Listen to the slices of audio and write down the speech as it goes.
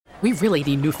We really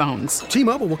need new phones.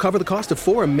 T-Mobile will cover the cost of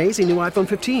 4 amazing new iPhone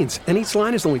 15s, and each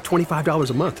line is only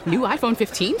 $25 a month. New iPhone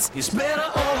 15s? It's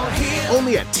better over here.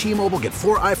 Only at T-Mobile, get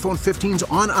 4 iPhone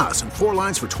 15s on us and 4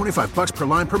 lines for $25 per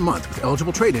line per month with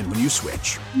eligible trade-in when you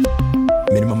switch.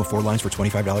 Minimum of 4 lines for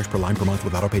 $25 per line per month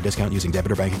with autopay discount using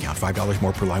debit or bank account. $5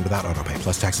 more per line without autopay,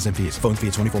 plus taxes and fees. Phone fee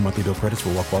at 24 monthly bill credits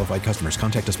for well-qualified customers.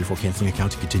 Contact us before canceling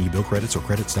account to continue bill credits or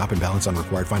credit stop and balance on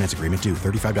required finance agreement due.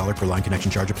 $35 per line connection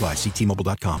charge applies. See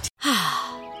T-Mobile.com.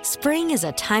 Spring is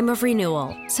a time of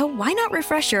renewal, so why not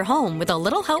refresh your home with a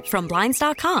little help from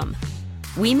Blinds.com?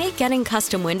 We make getting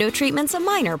custom window treatments a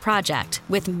minor project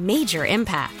with major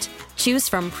impact. Choose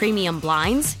from premium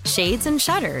blinds, shades, and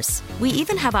shutters. We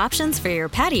even have options for your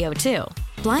patio, too.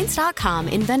 Blinds.com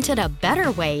invented a better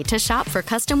way to shop for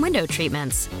custom window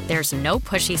treatments. There's no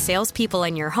pushy salespeople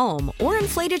in your home or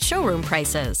inflated showroom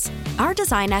prices. Our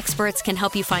design experts can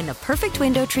help you find the perfect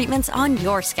window treatments on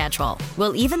your schedule.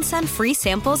 We'll even send free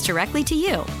samples directly to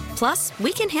you. Plus,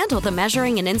 we can handle the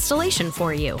measuring and installation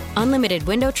for you. Unlimited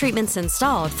window treatments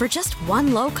installed for just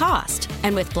one low cost.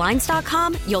 And with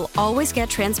Blinds.com, you'll always get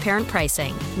transparent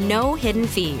pricing. No hidden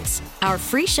fees. Our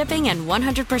free shipping and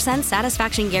 100%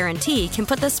 satisfaction guarantee can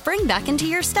put the spring back into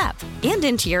your step and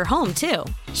into your home, too.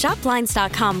 Shop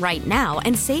Blinds.com right now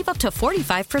and save up to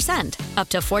 45%. Up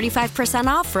to 45%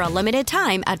 off for a limited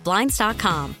time at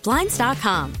Blinds.com.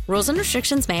 Blinds.com. Rules and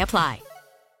restrictions may apply.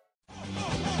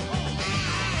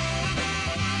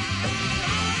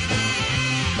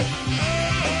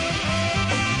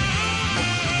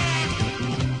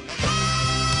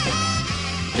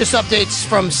 Just updates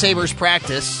from Sabres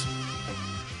practice.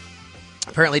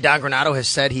 Apparently, Don Granato has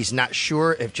said he's not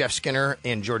sure if Jeff Skinner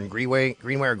and Jordan Greenway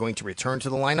are going to return to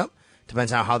the lineup.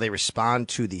 Depends on how they respond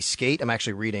to the skate. I'm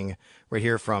actually reading right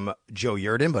here from Joe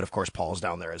Yerdon, but of course Paul's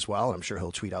down there as well. I'm sure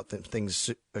he'll tweet out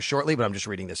things shortly, but I'm just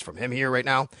reading this from him here right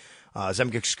now.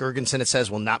 Zemgus Girgensson, it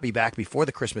says, will not be back before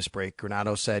the Christmas break.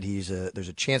 Granato said there's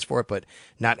a chance for it, but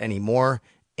not anymore.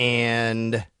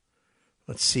 And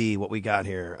let's see what we got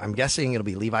here. I'm guessing it'll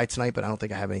be Levi tonight, but I don't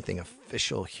think I have anything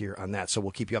official here on that. So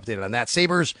we'll keep you updated on that.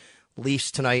 Sabres,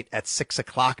 Leafs tonight at 6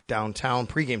 o'clock downtown.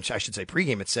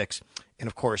 Pregame at 6. And,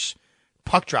 of course,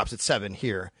 puck drops at 7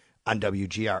 here on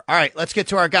WGR. All right, let's get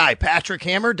to our guy, Patrick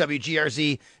Hammer,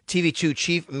 WGRZ TV2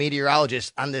 chief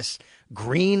meteorologist on this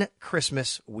green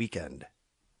Christmas weekend.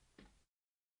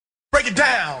 Break it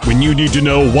down. When you need to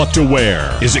know what to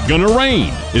wear. Is it going to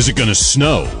rain? Is it going to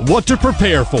snow? What to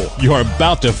prepare for? You're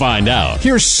about to find out.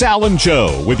 Here's Sal and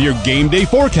Joe with your game day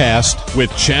forecast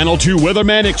with Channel 2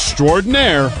 weatherman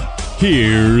extraordinaire.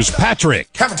 Here's Patrick.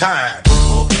 Hammer time.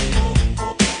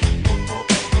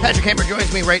 Patrick Hammer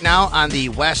joins me right now on the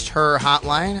West Her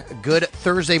Hotline. Good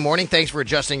Thursday morning. Thanks for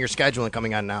adjusting your schedule and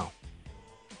coming on now.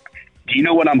 Do you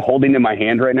know what I'm holding in my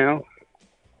hand right now?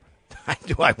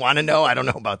 Do I want to know? I don't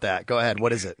know about that. Go ahead.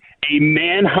 What is it? A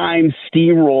Mannheim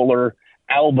Steamroller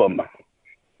album.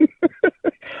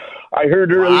 I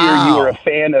heard earlier you were a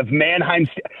fan of Mannheim.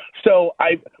 So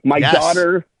my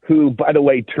daughter, who, by the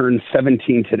way, turned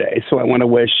 17 today, so I want to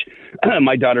wish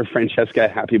my daughter Francesca a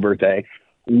happy birthday,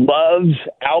 loves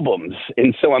albums.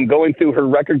 And so I'm going through her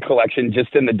record collection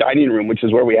just in the dining room, which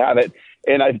is where we have it.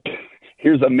 And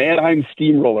here's a Mannheim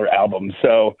Steamroller album.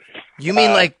 So you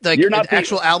mean like you're not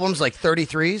actual albums, like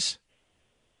 33s?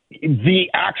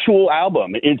 The actual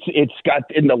album. It's got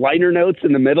in the liner notes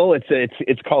in the middle.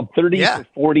 It's called 30 for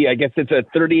 40. I guess it's a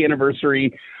 40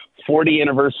 anniversary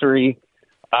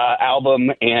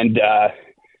album, and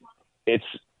it's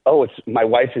my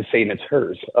wife is saying it's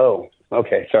hers. Oh,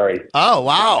 okay, sorry. Oh,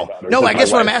 wow. No, I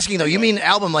guess what I'm asking, though, you mean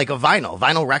album like a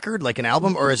vinyl record, like an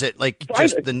album, or is it like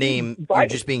just the name, or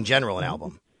just being general an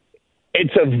album?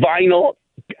 It's a vinyl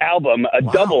album, a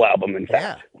double album, in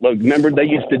fact. Yeah. Look, remember they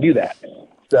used to do that.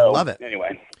 So, love it.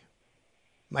 Anyway.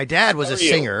 My dad was a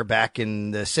singer back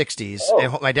in the 60s.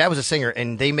 Oh. My dad was a singer,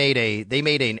 and they made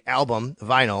an album,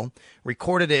 vinyl,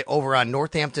 recorded it over on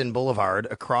Northampton Boulevard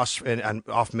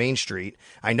off Main Street.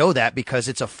 I know that because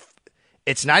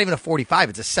it's not even a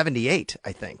 45, it's a 78,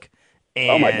 I think. And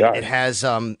oh my God. It has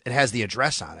the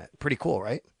address on it. Pretty cool,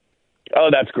 right? Oh,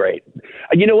 that's great.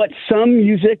 You know what? Some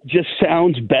music just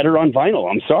sounds better on vinyl.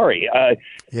 I'm sorry.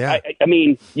 Yeah. I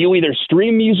mean, you either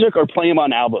stream music or play them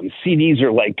on albums. CDs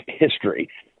are like history.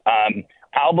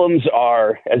 Albums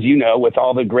are, as you know, with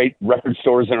all the great record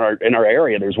stores in our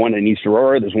area. There's one in East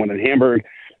Aurora. There's one in Hamburg.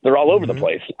 They're all over the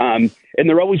place, and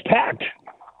they're always packed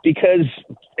because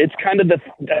it's kind of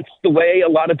that's the way a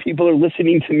lot of people are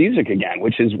listening to music again,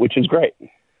 which is great.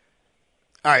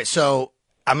 All right, so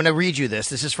I'm going to read you this.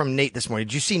 This is from Nate this morning.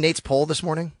 Did you see Nate's poll this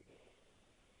morning?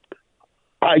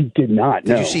 I did not.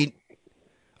 Did you see?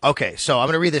 Okay, so I'm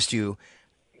going to read this to you.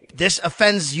 This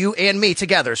offends you and me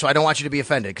together, so I don't want you to be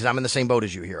offended because I'm in the same boat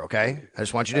as you here, okay? I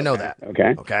just want you to know that.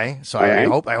 Okay. Okay? So All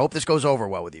right. I hope this goes over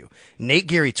well with you. Nate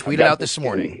Geary tweeted out this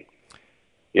morning.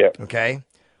 Yeah. Okay?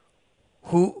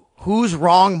 Who's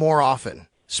wrong more often?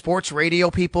 Sports radio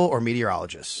people or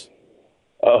meteorologists?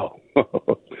 Oh.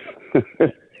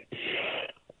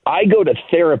 I go to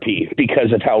therapy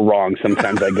because of how wrong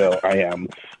sometimes I am.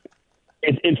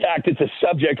 In fact, it's a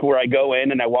subject where I go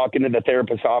in and I walk into the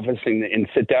therapist's office and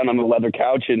sit down on the leather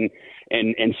couch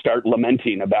and start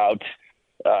lamenting about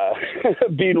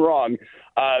being wrong.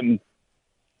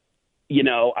 You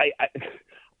know,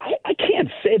 I can't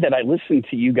say that I listen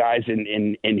to you guys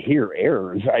and hear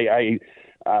errors.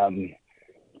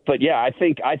 But yeah, I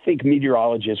think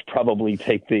meteorologists probably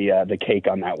take the cake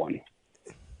on that one.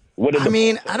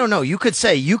 I don't know. You could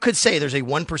say there's a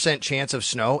 1% chance of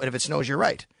snow, and if it snows, you're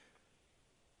right.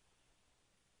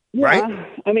 Yeah, right?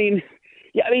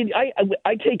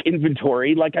 I take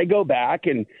inventory. Like I go back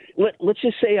and let's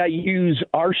just say I use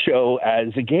our show as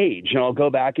a gauge, and I'll go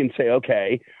back and say,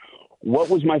 okay, what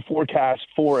was my forecast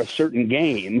for a certain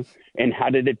game, and how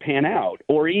did it pan out?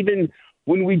 Or even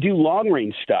when we do long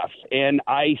range stuff, and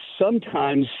I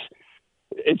sometimes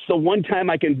it's the one time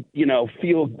I can,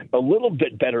 feel a little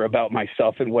bit better about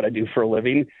myself and what I do for a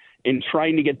living in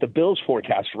trying to get the Bills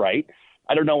forecast right.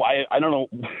 I don't know. I don't know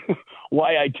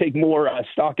why I take more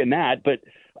stock in that, but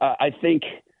I think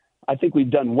we've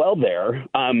done well there.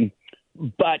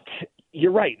 But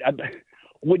you're right.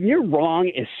 When you're wrong,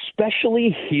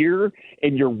 especially here,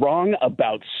 and you're wrong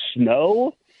about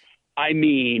snow, I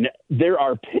mean, there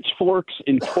are pitchforks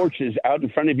and torches out in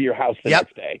front of your house the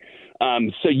next day.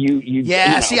 So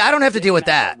see, I don't have to deal with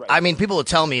that. Right. I mean, people will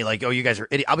tell me like, "Oh, you guys are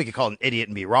idiot." I'll be called an idiot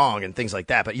and be wrong and things like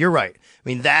that. But you're right. I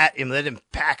mean, that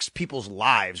impacts people's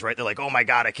lives, right? They're like, "Oh my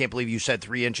God, I can't believe you said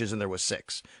 3 inches and there was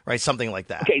 6," right? Something like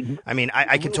that. Okay. I mean,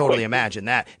 I can totally imagine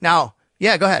that. Now,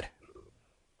 yeah, go ahead.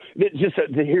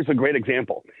 Here's a great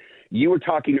example. You were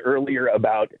talking earlier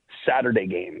about Saturday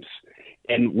games,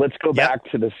 and let's go back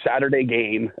to the Saturday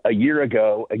game a year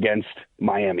ago against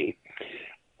Miami.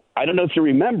 I don't know if you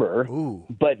remember,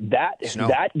 but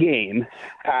that game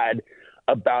had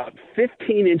about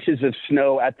 15 inches of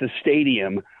snow at the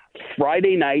stadium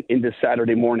Friday night into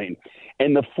Saturday morning.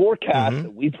 And the forecast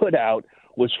that we put out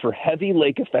was for heavy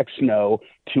lake effect snow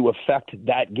to affect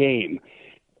that game.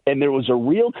 And there was a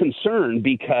real concern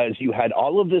because you had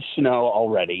all of this snow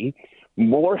already,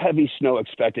 more heavy snow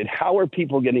expected. How are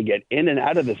people going to get in and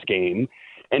out of this game?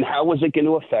 And how was it going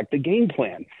to affect the game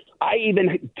plan? I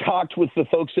even talked with the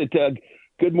folks at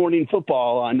Good Morning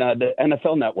Football on the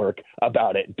NFL Network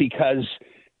about it because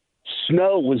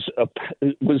snow was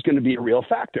going to be a real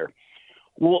factor.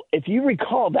 Well, if you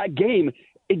recall that game,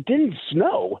 it didn't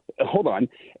snow. Hold on.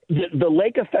 The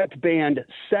lake effect band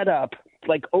set up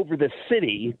like over the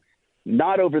city,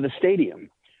 not over the stadium.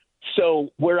 So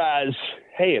whereas,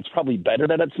 hey, it's probably better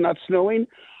that it's not snowing,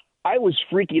 I was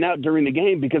freaking out during the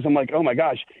game because I'm like, oh my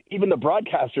gosh, even the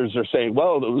broadcasters are saying,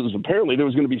 well, apparently there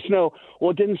was going to be snow. Well,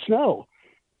 it didn't snow.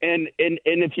 And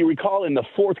if you recall in the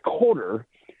fourth quarter,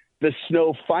 the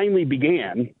snow finally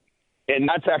began. And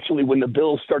that's actually when the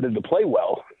Bills started to play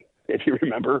well, if you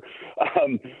remember.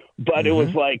 But it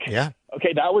was like,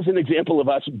 okay, that was an example of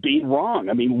us being wrong.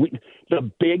 I mean,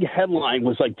 the big headline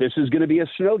was like, this is going to be a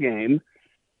snow game.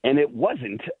 And it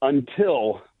wasn't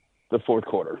until the fourth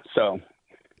quarter. So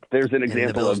there's an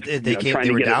example of they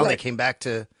were down. Right.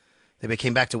 They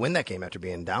came back to win that game after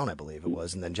being down, I believe it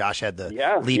was. And then Josh had the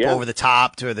leap over the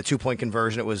top to the 2-point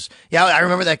conversion. It was I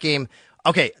remember that game.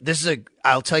 Okay,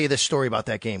 I'll tell you this story about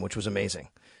that game, which was amazing.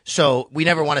 So we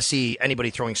never want to see anybody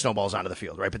throwing snowballs onto the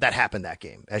field, right? But that happened that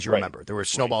game, as you remember. There were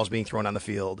snowballs being thrown on the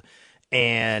field,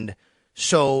 and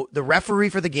so the referee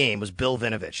for the game was Bill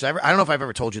Vinovich. I don't know if I've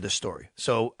ever told you this story.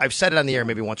 So I've said it on the air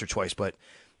maybe once or twice, but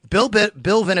Bill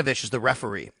Vinovich is the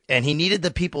referee, and he needed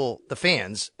the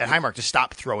fans at Highmark to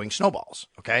stop throwing snowballs,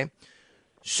 okay?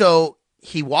 So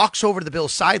he walks over to the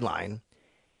Bills sideline.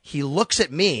 He looks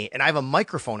at me, and I have a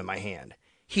microphone in my hand.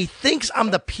 He thinks I'm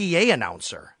the PA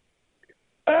announcer.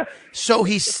 So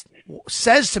he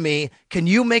says to me, can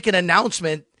you make an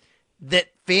announcement that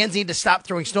fans need to stop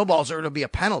throwing snowballs or it'll be a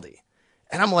penalty?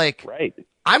 And I'm like,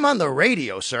 I'm on the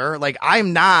radio, sir. Like,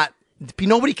 I'm not,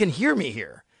 nobody can hear me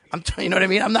here. You know what I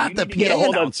mean? I'm not the PA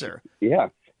announcer.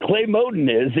 Clay Moden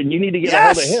is, and you need to get a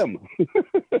hold of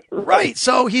him. Right.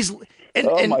 So he's,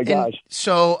 my gosh.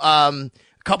 So a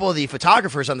couple of the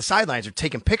photographers on the sidelines are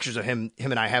taking pictures of him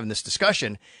and I having this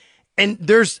discussion. And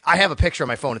I have a picture on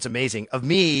my phone. It's amazing of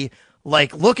me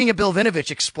like looking at Bill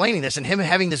Vinovich explaining this and him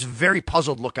having this very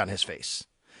puzzled look on his face.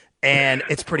 And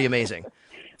it's pretty amazing.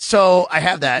 So I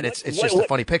have that. It's just a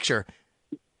funny picture.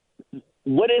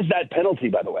 What is that penalty,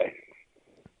 by the way?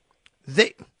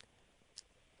 They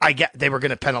were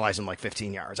going to penalize him like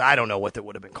 15 yards. I don't know what that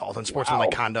would have been called on sportsmanlike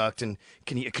conduct and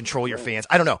can you control your fans.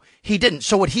 I don't know. He didn't.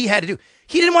 So what he had to do,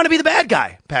 he didn't want to be the bad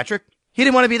guy, Patrick. He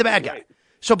didn't want to be the bad guy.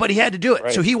 So, but he had to do it.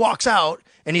 Right. So he walks out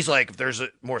and he's like, if there's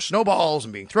more snowballs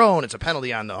and being thrown, it's a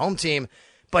penalty on the home team.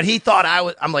 But he thought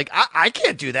I'm like, I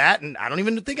can't do that. And I don't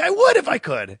even think I would if I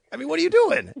could. I mean, what are you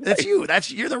doing? That's you.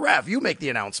 You're the ref. You make the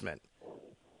announcement.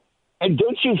 And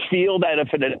don't you feel that if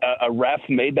a ref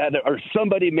made that or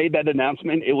somebody made that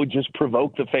announcement, it would just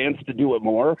provoke the fans to do it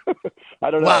more? I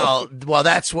don't know. Well,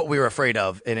 that's what we were afraid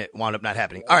of, and it wound up not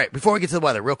happening. All right, before we get to the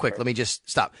weather, real quick, let me just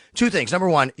stop. Two things. Number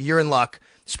one, you're in luck.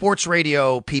 Sports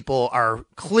radio people are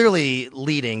clearly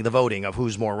leading the voting of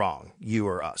who's more wrong, you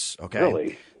or us, okay?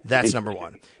 Really? That's number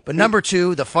one. But number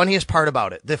two, the funniest part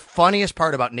about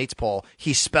Nate's poll,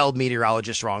 he spelled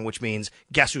meteorologist wrong, which means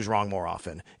guess who's wrong more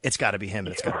often? It's got to be him,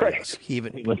 and it's got to be us. He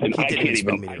didn't even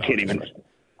spell meteorologist.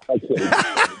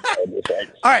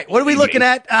 All right, what are we looking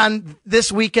at on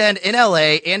this weekend in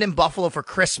L.A. and in Buffalo for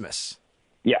Christmas?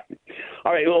 Yeah.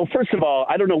 All right, well, first of all,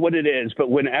 I don't know what it is, but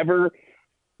whenever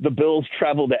the Bills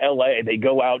travel to L.A., they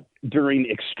go out during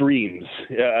extremes.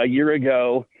 A year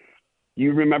ago,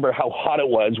 you remember how hot it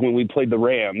was when we played the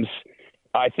Rams.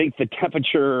 I think the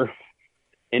temperature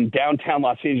in downtown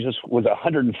Los Angeles was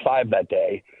 105 that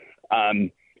day.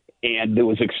 And there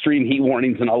was extreme heat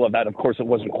warnings and all of that. Of course, it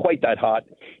wasn't quite that hot,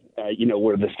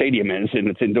 where the stadium is and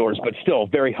it's indoors, but still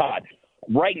very hot.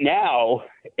 Right now,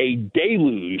 a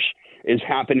deluge is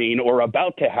happening or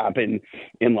about to happen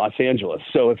in Los Angeles.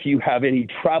 So if you have any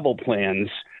travel plans,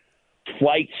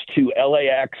 flights to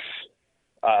LAX,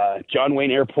 John Wayne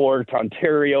Airport,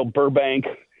 Ontario, Burbank.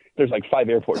 There's like 5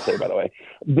 airports there, by the way.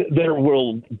 There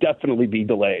will definitely be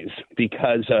delays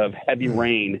because of heavy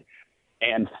rain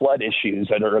and flood issues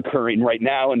that are occurring right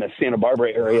now in the Santa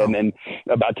Barbara area and then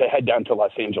about to head down to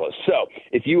Los Angeles. So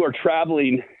if you are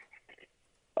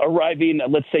arriving,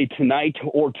 let's say tonight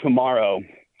or tomorrow,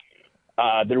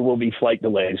 there will be flight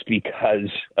delays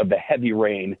because of the heavy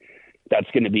rain that's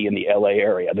going to be in the LA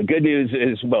area. The good news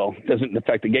is, it doesn't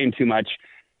affect the game too much.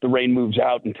 The rain moves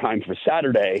out in time for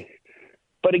Saturday.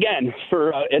 But again,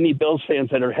 for any Bills fans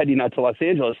that are heading out to Los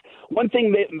Angeles, one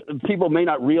thing people may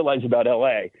not realize about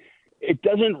LA, it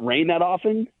doesn't rain that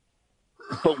often,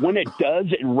 but when it does,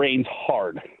 it rains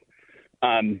hard.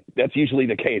 That's usually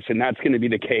the case, and that's going to be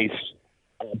the case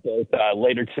both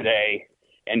later today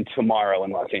and tomorrow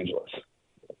in Los Angeles.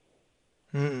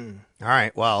 All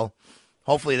right, well,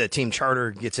 hopefully the team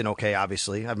charter gets in okay,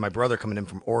 obviously. I have my brother coming in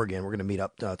from Oregon. We're going to meet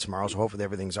up tomorrow, so hopefully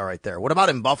everything's all right there. What about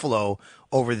in Buffalo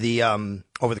over the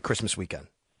Christmas weekend?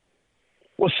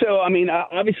 Well, so,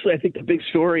 obviously I think the big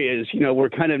story is,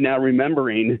 we're kind of now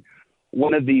remembering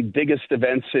one of the biggest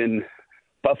events in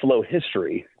Buffalo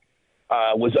history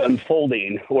was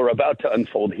unfolding or about to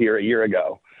unfold here a year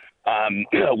ago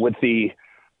with the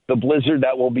blizzard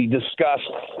that will be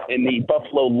discussed in the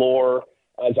Buffalo lore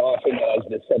as often as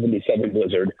the 77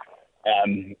 blizzard.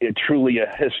 It's truly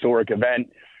a historic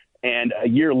event. And a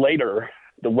year later,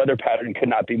 the weather pattern could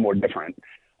not be more different.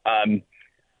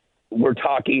 We're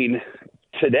talking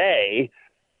today,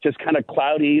 just kind of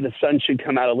cloudy. The sun should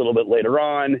come out a little bit later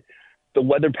on. The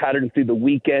weather pattern through the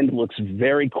weekend looks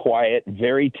very quiet,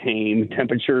 very tame.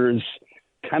 Temperatures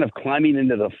kind of climbing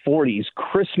into the 40s.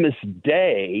 Christmas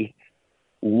Day,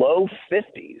 low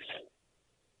 50s.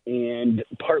 And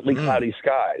partly cloudy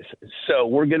skies. So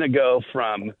we're going to go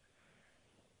from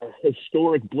a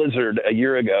historic blizzard a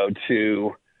year ago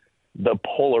to the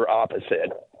polar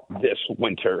opposite this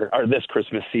winter or this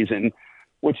Christmas season,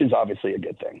 which is obviously a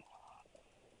good thing.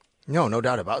 No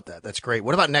doubt about that. That's great.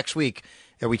 What about next week?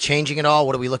 Are we changing it all?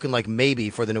 What are we looking like maybe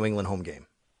for the New England home game?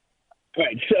 All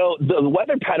right. So the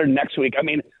weather pattern next week,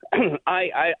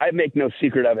 I make no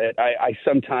secret of it. I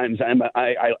sometimes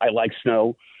I like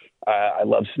snow. I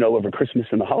love snow over Christmas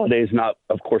and the holidays, not,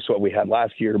 of course, what we had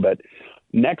last year. But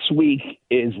next week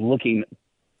is looking,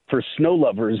 for snow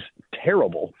lovers,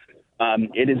 terrible.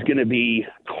 It is going to be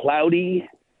cloudy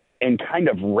and kind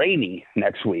of rainy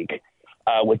next week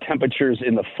with temperatures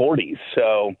in the 40s.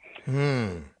 So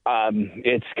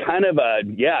it's kind of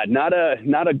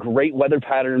not a great weather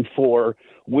pattern for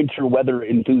winter weather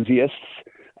enthusiasts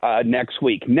next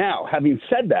week. Now, having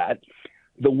said that,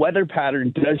 the weather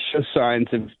pattern does show signs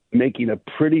of making a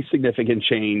pretty significant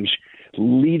change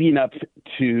leading up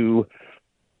to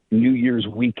New Year's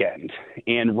weekend.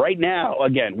 And right now,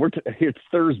 again, it's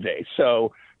Thursday,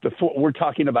 so we're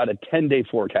talking about a 10-day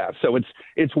forecast. So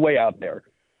it's way out there.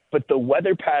 But the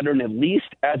weather pattern, at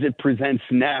least as it presents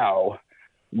now,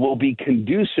 will be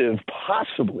conducive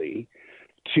possibly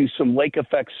to some lake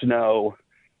effect snow.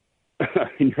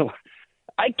 And you're like,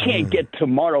 I can't get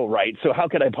tomorrow right, so how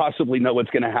could I possibly know what's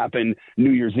going to happen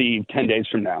New Year's Eve 10 days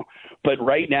from now? But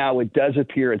right now it does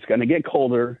appear it's going to get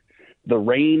colder. The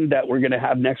rain that we're going to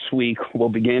have next week will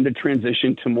begin to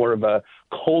transition to more of a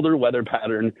colder weather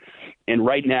pattern. And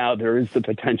right now there is the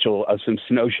potential of some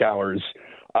snow showers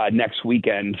next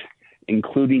weekend,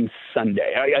 including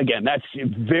Sunday. Again, that's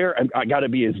I got to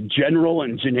be as general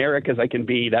and generic as I can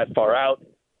be that far out,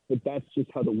 but that's just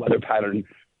how the weather pattern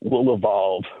will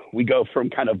evolve. We go from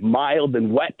kind of mild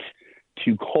and wet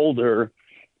to colder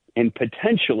and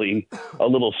potentially a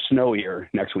little snowier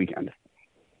next weekend.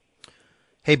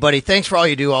 Hey, buddy, thanks for all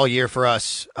you do all year for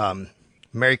us.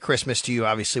 Merry Christmas to you.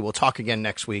 Obviously, we'll talk again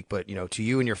next week, but, to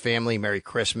you and your family, Merry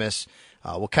Christmas.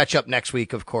 We'll catch up next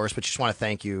week, of course, but just want to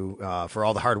thank you for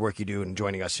all the hard work you do and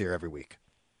joining us here every week.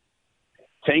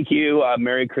 Thank you.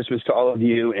 Merry Christmas to all of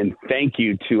you, and thank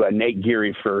you to Nate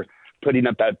Geary for putting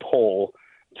up that poll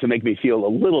to make me feel a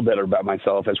little better about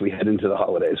myself as we head into the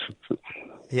holidays.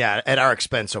 Yeah, at our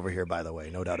expense over here, by the way.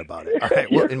 No doubt about it. All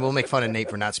right, and we'll make fun of Nate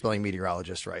for not spelling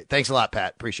meteorologist right. Thanks a lot,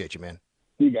 Pat. Appreciate you, man.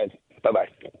 See you guys. Bye-bye.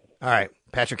 All right,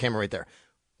 Patrick Hammer right there.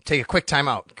 Take a quick time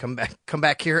out. Come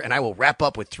back here, and I will wrap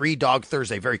up with 3 Dog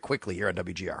Thursday very quickly here on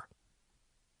WGR.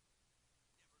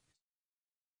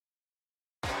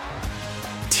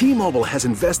 T-Mobile has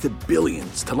invested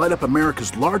billions to light up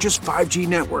America's largest 5G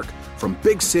network, from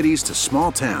big cities to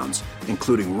small towns,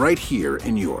 including right here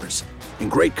in yours.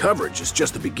 And great coverage is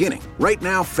just the beginning. Right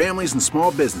now, families and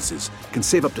small businesses can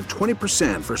save up to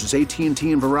 20% versus AT&T and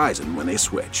Verizon when they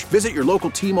switch. Visit your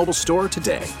local T-Mobile store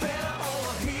today.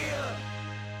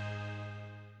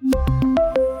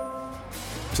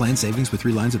 Plan savings with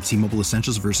 3 lines of T-Mobile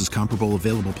Essentials versus comparable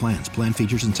available plans. Plan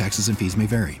features and taxes and fees may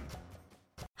vary.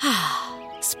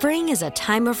 Spring is a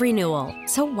time of renewal,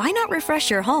 so why not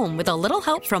refresh your home with a little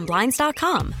help from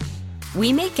Blinds.com?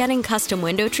 We make getting custom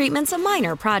window treatments a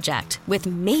minor project with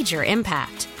major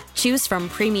impact. Choose from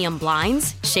premium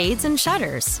blinds, shades, and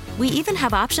shutters. We even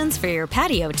have options for your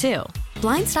patio, too.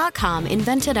 Blinds.com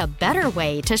invented a better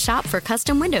way to shop for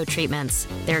custom window treatments.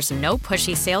 There's no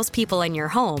pushy salespeople in your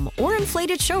home or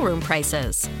inflated showroom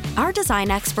prices. Our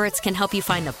design experts can help you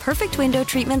find the perfect window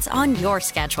treatments on your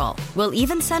schedule. We'll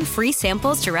even send free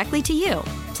samples directly to you.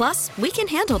 Plus, we can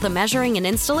handle the measuring and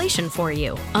installation for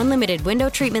you. Unlimited window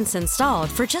treatments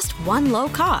installed for just one low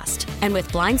cost. And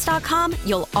with Blinds.com,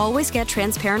 you'll always get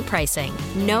transparent pricing.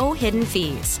 No hidden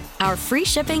fees. Our free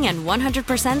shipping and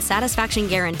 100% satisfaction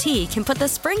guarantee can put the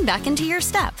spring back into your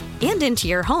step and into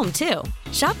your home, too.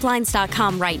 Shop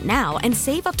Blinds.com right now and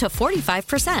save up to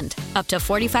 45%. Up to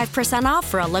 45% off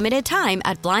for a limited time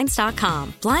at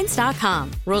Blinds.com.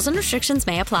 Blinds.com. Rules and restrictions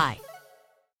may apply.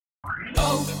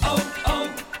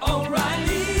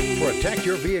 Protect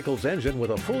your vehicle's engine with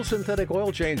a full synthetic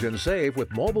oil change and save with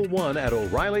Mobil 1 at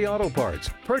O'Reilly Auto Parts.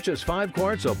 Purchase 5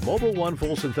 quarts of Mobil 1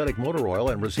 full synthetic motor oil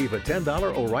and receive a $10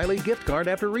 O'Reilly gift card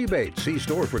after rebate. See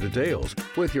store for details.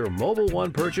 With your Mobil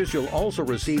 1 purchase, you'll also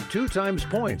receive 2 times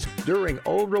points during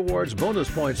O Rewards Bonus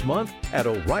Points Month at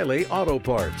O'Reilly Auto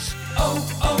Parts.